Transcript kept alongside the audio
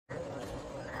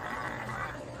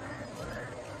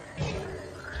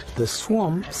The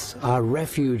swamps are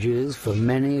refuges for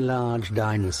many large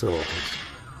dinosaurs,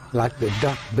 like the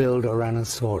duck-billed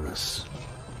Ouranosaurus.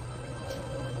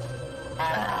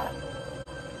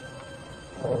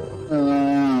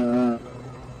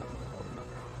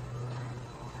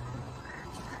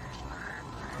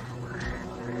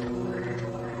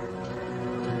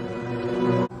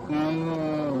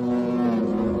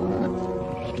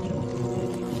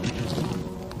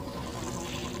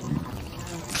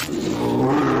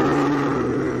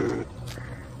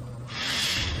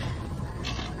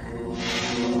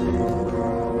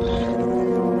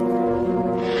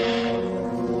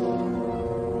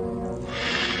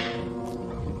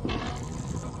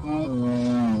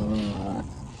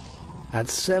 At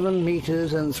 7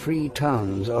 meters and 3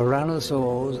 tons,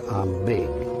 Ouranosaurs are big,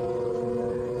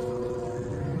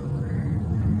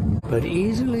 but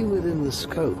easily within the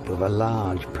scope of a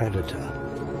large predator.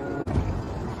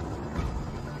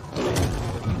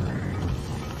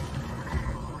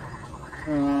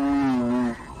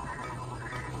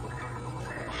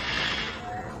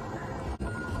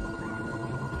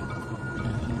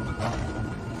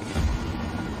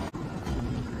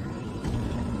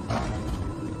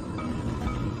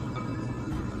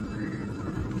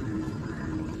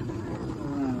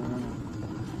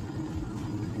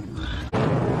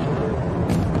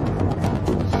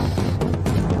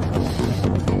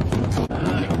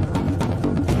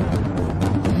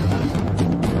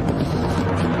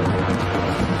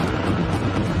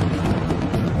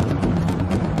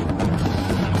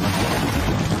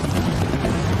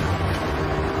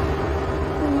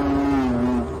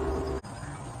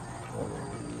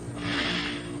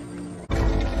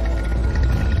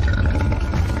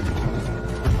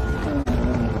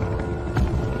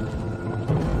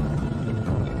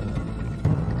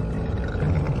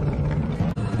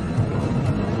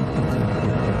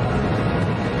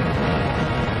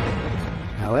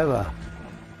 However,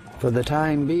 for the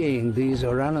time being, these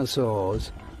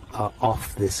Ouranosaurs are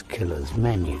off this killer's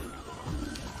menu.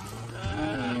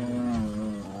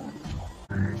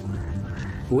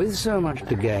 With so much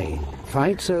to gain,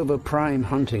 fights over prime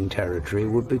hunting territory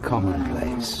would be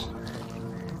commonplace.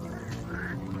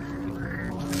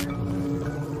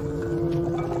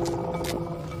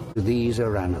 These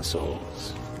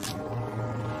Ouranosaurs.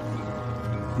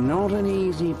 Not an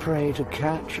easy prey to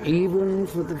catch, even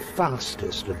for the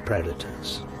fastest of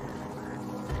predators.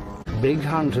 Big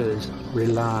hunters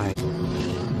rely on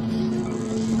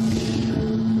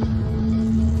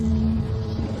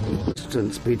the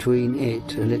distance between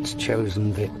it and its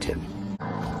chosen victim.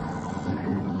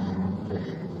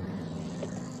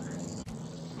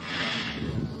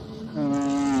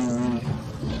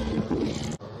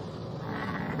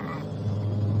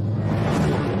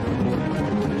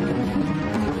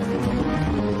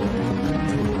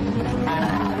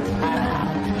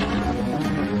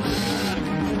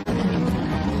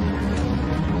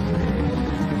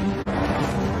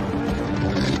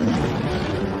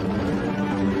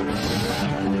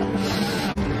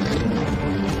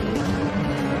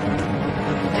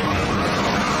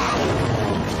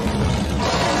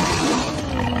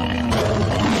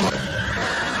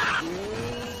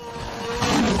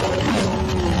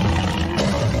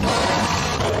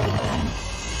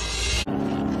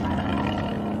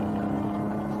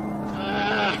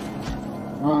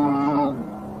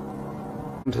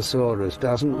 Dinosaurus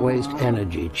doesn't waste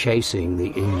energy chasing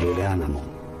the injured animal.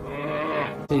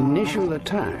 The initial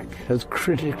attack has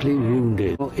critically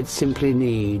wounded. It simply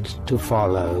needs to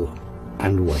follow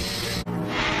and wait.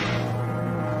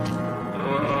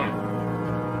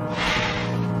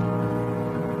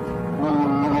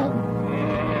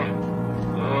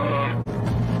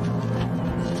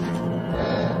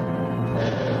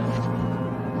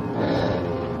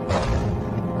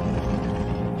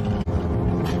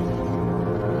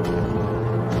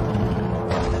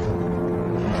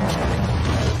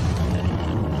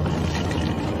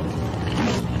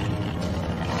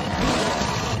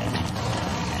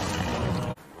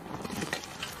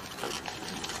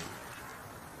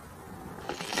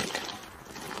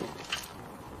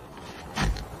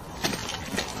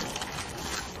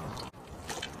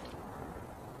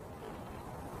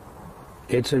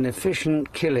 It's an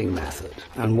efficient killing method,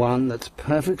 and one that's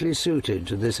perfectly suited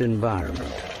to this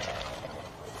environment.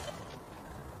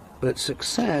 But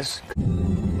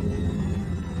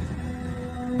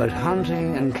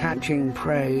hunting and catching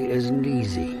prey isn't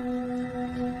easy,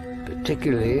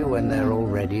 particularly when they're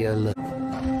already alert.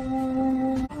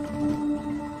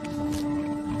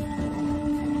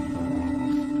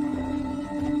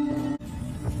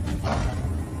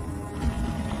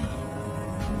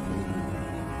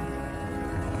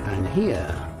 And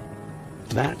here,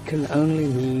 That can only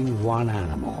mean one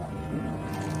animal.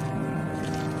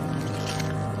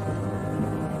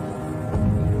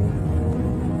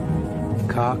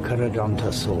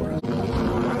 Dinosaurs.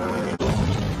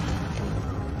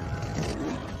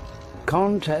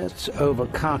 Contests over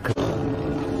carcasses,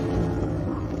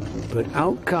 but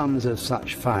outcomes of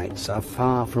such fights are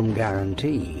far from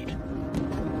guaranteed.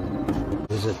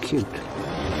 It is acute.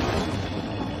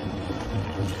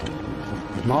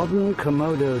 Modern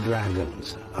Komodo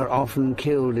dragons are often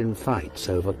killed in fights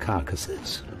over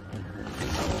carcasses.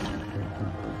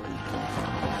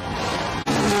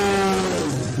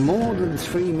 More than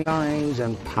 3 size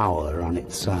and power on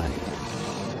its side.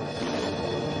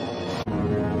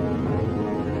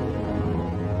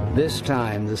 This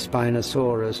time, the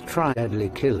Spinosaurus tri-deadly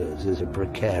killers is a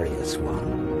precarious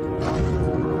one.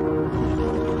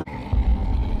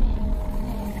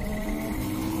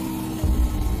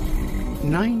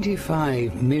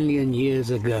 "95 million years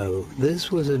ago,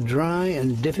 this was a dry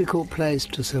and difficult place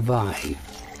to survive.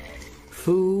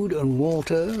 Food and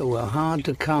water were hard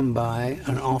to come by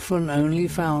and often only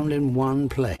found in one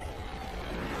place.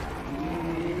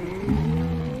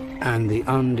 And the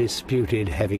undisputed heavy